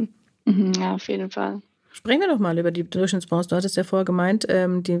hinzuliefern. Ja, auf jeden Fall. Sprechen wir doch mal über die Durchschnittsbons. Du hattest ja vorher gemeint,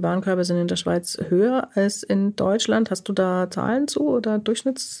 die Warenkörbe sind in der Schweiz höher als in Deutschland. Hast du da Zahlen zu oder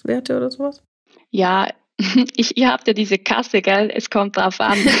Durchschnittswerte oder sowas? Ja, ihr habt ja diese Kasse, gell? Es kommt drauf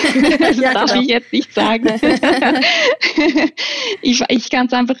an. Das darf ich jetzt nicht sagen. Ich kann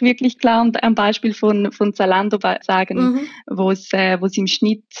es einfach wirklich klar und am Beispiel von Zalando sagen, wo es im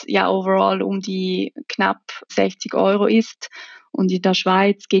Schnitt ja overall um die knapp 60 € ist. Und in der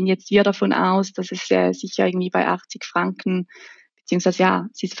Schweiz gehen jetzt wir davon aus, dass es sicher irgendwie bei 80 Franken, beziehungsweise ja,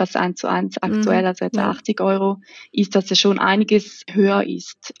 es ist fast 1:1 aktuell, also etwa 80 €, ist, dass es schon einiges höher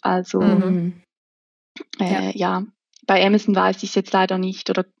ist. Also ja, bei Amazon weiß ich es jetzt leider nicht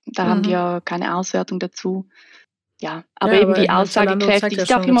oder da haben wir keine Auswertung dazu. Ja, aber eben wie aussagekräftig. Ich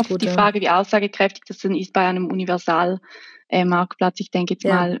glaube immer die Frage, wie aussagekräftig das denn ist bei einem Universal-Marktplatz. Ich denke jetzt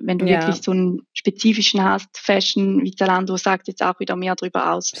mal, wenn du wirklich so einen spezifischen hast, Fashion wie Zalando, sagt jetzt auch wieder mehr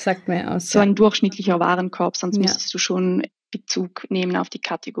drüber aus. Sagt mehr aus. So ein durchschnittlicher Warenkorb, sonst müsstest du schon Bezug nehmen auf die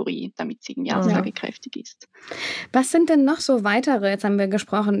Kategorie, damit sie irgendwie aussagekräftig ist. Was sind denn noch so weitere, jetzt haben wir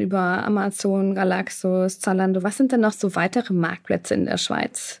gesprochen über Amazon, Galaxus, Zalando, was sind denn noch so weitere Marktplätze in der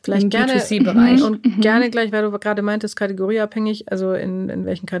Schweiz? Vielleicht im gerne B2C-Bereich. Und gerne gleich, weil du gerade meintest, kategorieabhängig, also in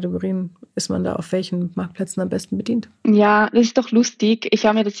welchen Kategorien ist man da auf welchen Marktplätzen am besten bedient? Ja, das ist doch lustig. Ich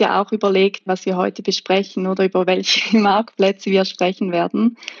habe mir das ja auch überlegt, was wir heute besprechen oder über welche Marktplätze wir sprechen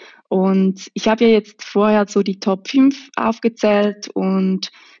werden. Und ich habe ja jetzt vorher so die Top 5 aufgezählt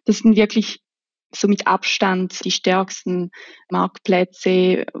und das sind wirklich so mit Abstand die stärksten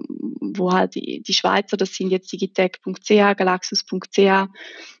Marktplätze, wo halt die Schweizer, das sind jetzt digitec.ch, galaxus.ch,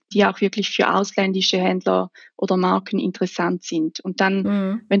 die auch wirklich für ausländische Händler oder Marken interessant sind. Und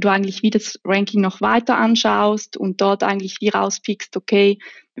dann, wenn du eigentlich wie das Ranking noch weiter anschaust und dort eigentlich wie rauspickst, okay,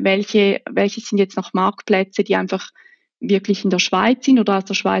 welche sind jetzt noch Marktplätze, die einfach wirklich in der Schweiz sind oder aus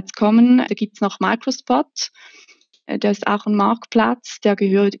der Schweiz kommen. Da gibt's noch Microspot, der ist auch ein Marktplatz, der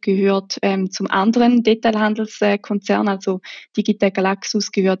gehört zum anderen Detailhandelskonzern, also Digitec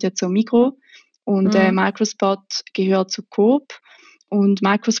Galaxus gehört ja zur Migros und Microspot gehört zu Coop. Und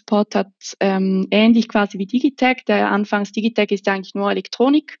Microspot hat ähnlich quasi wie Digitec, anfangs Digitec ist eigentlich nur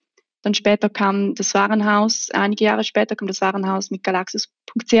Elektronik, dann später kam das Warenhaus, einige Jahre später kam das Warenhaus mit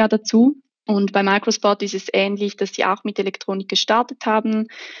galaxus.ch dazu. Und bei Microspot ist es ähnlich, dass sie auch mit Elektronik gestartet haben,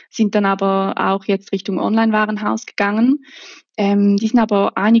 sind dann aber auch jetzt Richtung Online-Warenhaus gegangen. Die sind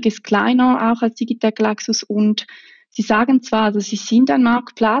aber einiges kleiner auch als Digitec Galaxus und sie sagen zwar, also sie sind ein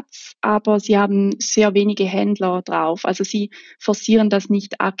Marktplatz, aber sie haben sehr wenige Händler drauf. Also sie forcieren das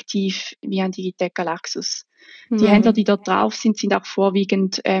nicht aktiv wie ein Digitec Galaxus. Die Händler, die dort drauf sind, sind auch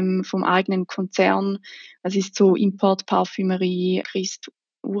vorwiegend vom eigenen Konzern. Das ist so Import, Parfümerie,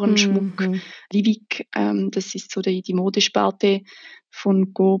 Uhrenschmuck, Livik, das ist so die Modesparte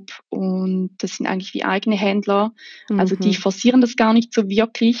von Coop und das sind eigentlich wie eigene Händler. Also die forcieren das gar nicht so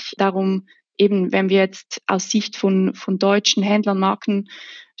wirklich. Darum eben, wenn wir jetzt aus Sicht von deutschen Händlern, Marken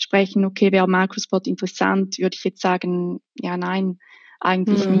sprechen, okay, wäre Microspot interessant, würde ich jetzt sagen, ja, nein,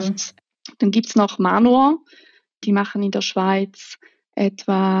 eigentlich nicht. Dann gibt's noch Manor, die machen in der Schweiz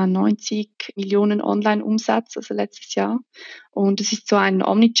etwa 90 Millionen Online-Umsatz, also letztes Jahr. Und es ist so ein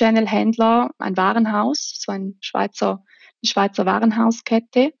Omnichannel-Händler, ein Warenhaus, so eine Schweizer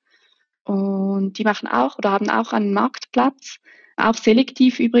Warenhauskette. Und die machen auch oder haben auch einen Marktplatz, auch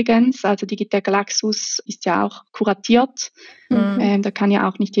selektiv übrigens. Also Digitec Galaxus ist ja auch kuratiert. Da kann ja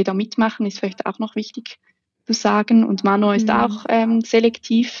auch nicht jeder mitmachen, ist vielleicht auch noch wichtig zu sagen. Und Manor ist auch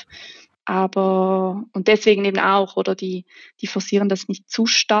selektiv. Aber, und deswegen eben auch, oder die forcieren das nicht zu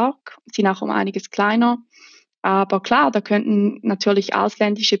stark, sind auch um einiges kleiner. Aber klar, da könnten natürlich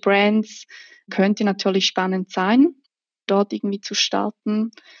ausländische Brands, könnte natürlich spannend sein, dort irgendwie zu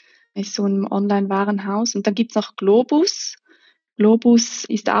starten, ist so ein Online-Warenhaus. Und dann gibt's noch Globus. Globus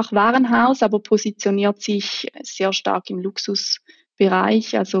ist auch Warenhaus, aber positioniert sich sehr stark im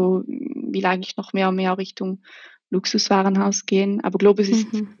Luxusbereich, also will eigentlich noch mehr und mehr Richtung Luxuswarenhaus gehen. Aber Globus ist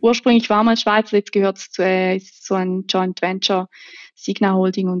ursprünglich war mal Schweizer, jetzt gehört es zu ist so ein Joint Venture, Signa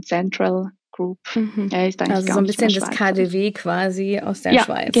Holding und Central Group. Er ist eigentlich also gar so ein nicht mehr bisschen das Schweizer. KaDeWe quasi aus der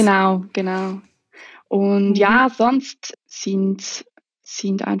Schweiz. Genau. Und ja, sonst sind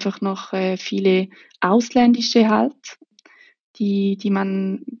einfach noch viele ausländische halt, die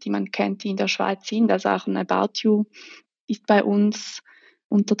man kennt, die in der Schweiz sind. Also auch ein About You ist bei uns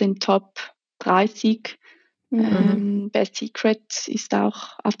unter den Top 30. Best Secret ist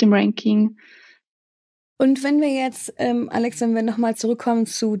auch auf dem Ranking. Und wenn wir jetzt, Alex, wenn wir nochmal zurückkommen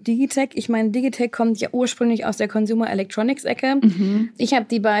zu Digitech. Ich meine, Digitech kommt ja ursprünglich aus der Consumer Electronics Ecke. Ich habe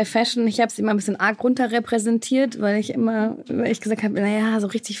die bei Fashion, ich habe sie immer ein bisschen arg runterrepräsentiert, weil ich gesagt habe, naja, so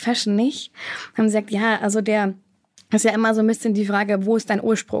richtig Fashion nicht. Haben sie gesagt, ja, also das ist ja immer so ein bisschen die Frage, wo ist dein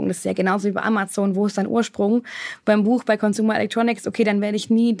Ursprung? Das ist ja genauso wie bei Amazon, wo ist dein Ursprung? Beim Buch, bei Consumer Electronics, okay, dann werde ich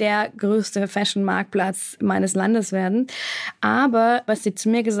nie der größte Fashion-Marktplatz meines Landes werden. Aber was sie zu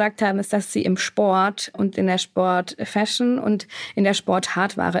mir gesagt haben, ist, dass sie im Sport und in der Sport-Fashion und in der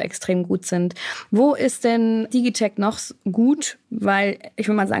Sport-Hardware extrem gut sind. Wo ist denn Digitech noch gut? Weil, ich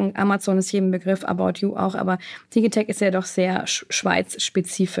will mal sagen, Amazon ist jedem Begriff, About You auch, aber Digitech ist ja doch sehr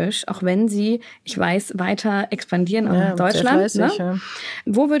Schweiz-spezifisch, auch wenn sie, ich weiß, weiter expandieren auch nach Deutschland. Ne? Ja.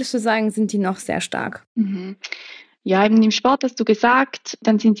 Wo würdest du sagen, sind die noch sehr stark? Ja, eben im Sport hast du gesagt,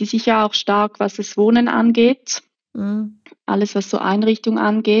 dann sind sie sicher auch stark, was das Wohnen angeht. Alles, was so Einrichtung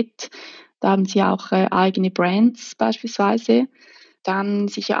angeht. Da haben sie auch eigene Brands beispielsweise. Dann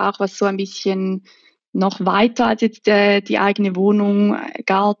sicher auch, was so ein bisschen noch weiter als jetzt die eigene Wohnung,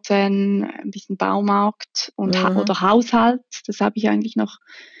 Garten, ein bisschen Baumarkt und oder Haushalt. Das habe ich eigentlich noch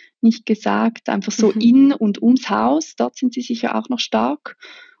nicht gesagt. Einfach so in und ums Haus. Dort sind sie sicher auch noch stark.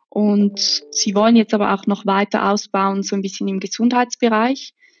 Und sie wollen jetzt aber auch noch weiter ausbauen, so ein bisschen im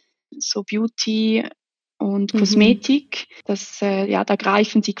Gesundheitsbereich. So Beauty und Kosmetik. Da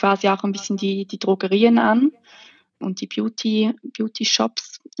greifen sie quasi auch ein bisschen die Drogerien an und die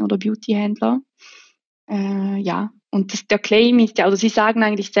Beauty-Shops oder Beauty-Händler. Und der Claim ist ja, also sie sagen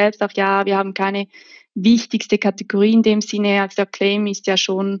eigentlich selbst auch, ja, wir haben keine wichtigste Kategorie in dem Sinne. Also der Claim ist ja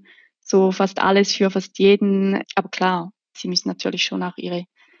schon so fast alles für fast jeden. Aber klar, sie müssen natürlich schon auch ihre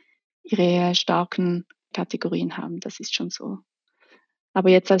starken Kategorien haben. Das ist schon so. Aber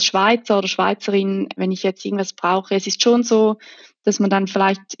jetzt als Schweizer oder Schweizerin, wenn ich jetzt irgendwas brauche, es ist schon so, dass man dann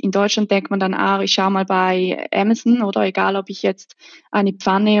vielleicht in Deutschland denkt man dann, ich schaue mal bei Amazon oder egal, ob ich jetzt eine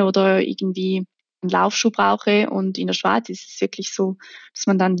Pfanne oder irgendwie einen Laufschuh brauche. Und in der Schweiz ist es wirklich so, dass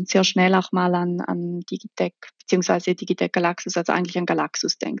man dann sehr schnell auch mal an Digitech beziehungsweise Digitech Galaxus, also eigentlich an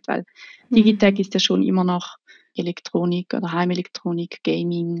Galaxus denkt, weil Digitech ist ja schon immer noch Elektronik oder Heimelektronik,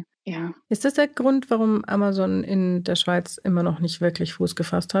 Gaming. Ja. Ist das der Grund, warum Amazon in der Schweiz immer noch nicht wirklich Fuß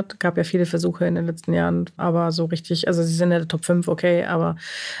gefasst hat? Gab ja viele Versuche in den letzten Jahren, aber so richtig, also sie sind in der Top 5, okay, aber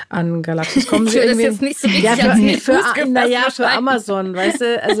an Galaxus kommen sie irgendwie. Das jetzt nicht so richtig für Amazon, weißt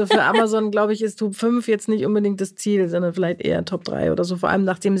du, also für Amazon, glaube ich, ist Top 5 jetzt nicht unbedingt das Ziel, sondern vielleicht eher Top 3 oder so, vor allem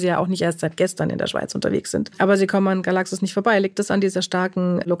nachdem sie ja auch nicht erst seit gestern in der Schweiz unterwegs sind. Aber sie kommen an Galaxus nicht vorbei. Liegt das an dieser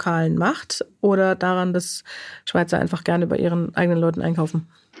starken lokalen Macht oder daran, dass Schweizer einfach gerne bei ihren eigenen Leuten einkaufen?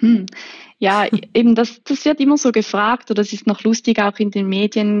 Ja, eben das wird immer so gefragt, oder es ist noch lustig, auch in den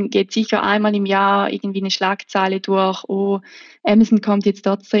Medien geht sicher einmal im Jahr irgendwie eine Schlagzeile durch, Amazon kommt jetzt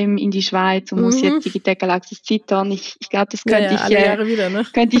trotzdem in die Schweiz und muss jetzt Digitech Galaxus zittern. Ich glaube, das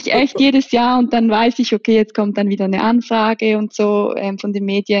könnte ich echt jedes Jahr, und dann weiß ich, okay, jetzt kommt dann wieder eine Anfrage und so von den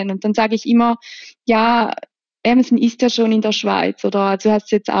Medien, und dann sage ich immer, ja, Amazon ist ja schon in der Schweiz, oder also du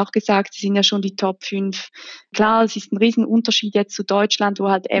hast jetzt auch gesagt, sie sind ja schon die Top 5. Klar, es ist ein Riesenunterschied jetzt zu Deutschland, wo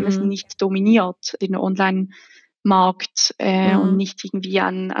halt Amazon nicht dominiert, den Online-Markt und nicht irgendwie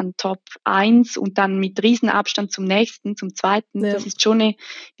an Top 1 und dann mit Riesenabstand zum nächsten, zum zweiten. Ja. Das ist schon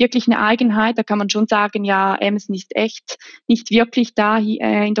wirklich eine Eigenheit. Da kann man schon sagen, ja, Amazon ist echt nicht wirklich da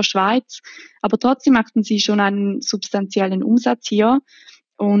in der Schweiz, aber trotzdem machten sie schon einen substanziellen Umsatz hier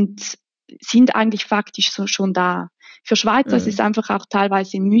und sind eigentlich faktisch schon da. Für Schweizer ist es einfach auch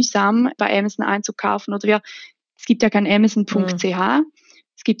teilweise mühsam, bei Amazon einzukaufen. Oder es gibt ja kein Amazon.ch,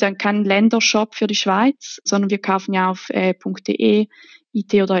 es gibt dann keinen Ländershop für die Schweiz, sondern wir kaufen ja auf .de,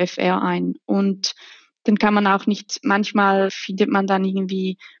 IT oder FR ein. Und dann kann man auch nicht, manchmal findet man dann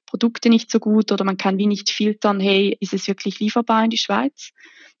irgendwie Produkte nicht so gut oder man kann wie nicht filtern, hey, ist es wirklich lieferbar in die Schweiz?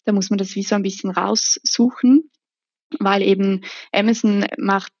 Da muss man das wie so ein bisschen raussuchen, weil eben Amazon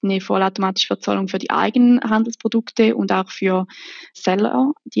macht eine vollautomatische Verzollung für die eigenen Handelsprodukte und auch für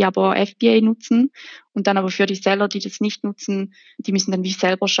Seller, die aber FBA nutzen. Und dann aber für die Seller, die das nicht nutzen, die müssen dann wie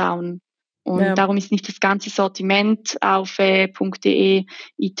selber schauen. Und darum ist nicht das ganze Sortiment auf .de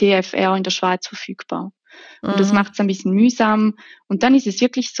ITFR in der Schweiz verfügbar. Und das macht es ein bisschen mühsam. Und dann ist es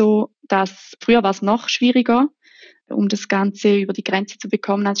wirklich so, dass früher war es noch schwieriger, um das Ganze über die Grenze zu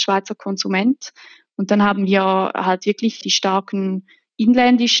bekommen als Schweizer Konsument. Und dann haben wir halt wirklich die starken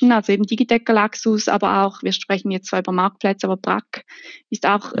inländischen, also eben Digitecker Laxus, aber auch, wir sprechen jetzt zwar über Marktplätze, aber Brack ist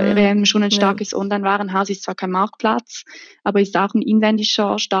auch schon ein starkes Online-Warenhaus, ist zwar kein Marktplatz, aber ist auch ein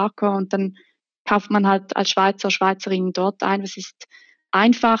inländischer starker und dann kauft man halt als Schweizer, Schweizerin dort ein. Das ist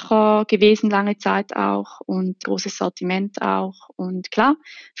einfacher gewesen, lange Zeit auch und großes Sortiment auch. Und klar,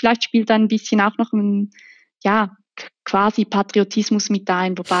 vielleicht spielt dann ein bisschen auch noch ein, quasi Patriotismus mit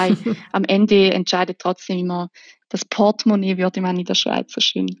ein, wobei am Ende entscheidet trotzdem immer das Portemonnaie, würde man in der Schweiz so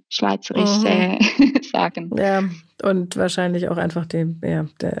schön schweizerisch sagen. Ja, und wahrscheinlich auch einfach der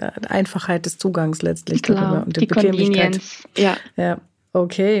Einfachheit des Zugangs letztlich. Klar, und die Bequemlichkeit. Ja,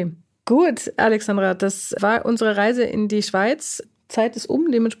 okay. Gut, Alexandra, das war unsere Reise in die Schweiz. Zeit ist um,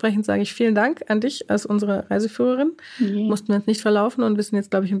 dementsprechend sage ich vielen Dank an dich als unsere Reiseführerin. Mussten wir uns nicht verlaufen und wissen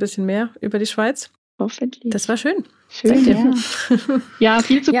jetzt, glaube ich, ein bisschen mehr über die Schweiz. Hoffentlich. Das war schön. Schön, ja,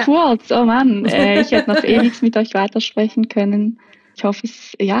 viel zu kurz. Oh Mann, ich hätte noch ewig mit euch weitersprechen können. Ich hoffe,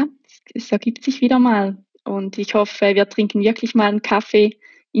 es ergibt sich wieder mal. Und ich hoffe, wir trinken wirklich mal einen Kaffee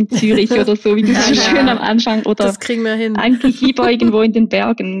in Zürich oder so, wie du so schön am Anfang. Oder das kriegen wir hin. Eigentlich lieber irgendwo in den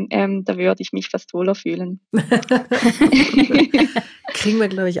Bergen. Da würde ich mich fast wohler fühlen. Kriegen wir,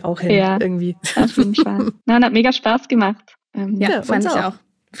 glaube ich, auch hin. Irgendwie. Auf jeden Fall. Nein, hat mega Spaß gemacht. Fand ich auch.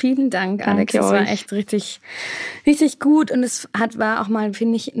 Vielen Dank, Alex. Es war echt richtig, richtig gut. Und es war auch mal,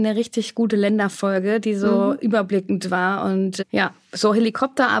 finde ich, eine richtig gute Länderfolge, die so überblickend war. Und so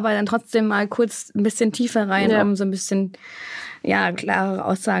Helikopter, aber dann trotzdem mal kurz ein bisschen tiefer rein, um so ein bisschen klarere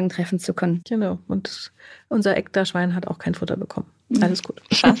Aussagen treffen zu können. Genau. Und unser Eckdarschwein hat auch kein Futter bekommen. Alles gut.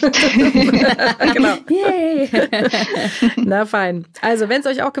 Fast. Genau. Yay. Na fein. Also, wenn es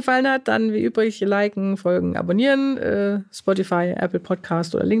euch auch gefallen hat, dann wie übrig liken, folgen, abonnieren, Spotify, Apple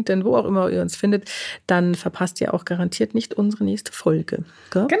Podcast oder LinkedIn, wo auch immer ihr uns findet. Dann verpasst ihr auch garantiert nicht unsere nächste Folge.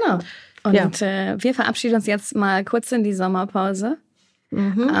 Gell? Genau. Und wir verabschieden uns jetzt mal kurz in die Sommerpause.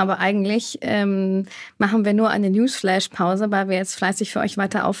 Aber eigentlich machen wir nur eine Newsflash-Pause, weil wir jetzt fleißig für euch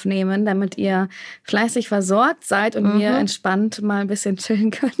weiter aufnehmen, damit ihr fleißig versorgt seid und wir entspannt mal ein bisschen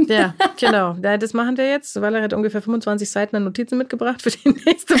chillen könnt. Ja, genau. Das machen wir jetzt. Valerie hat ungefähr 25 Seiten an Notizen mitgebracht für die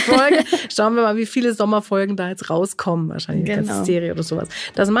nächste Folge. Schauen wir mal, wie viele Sommerfolgen da jetzt rauskommen. Wahrscheinlich eine ganze Serie oder sowas.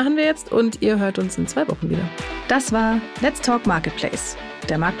 Das machen wir jetzt und ihr hört uns in 2 Wochen wieder. Das war Let's Talk Marketplace,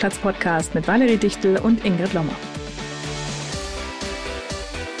 der Marktplatz-Podcast mit Valerie Dichtel und Ingrid Lommer.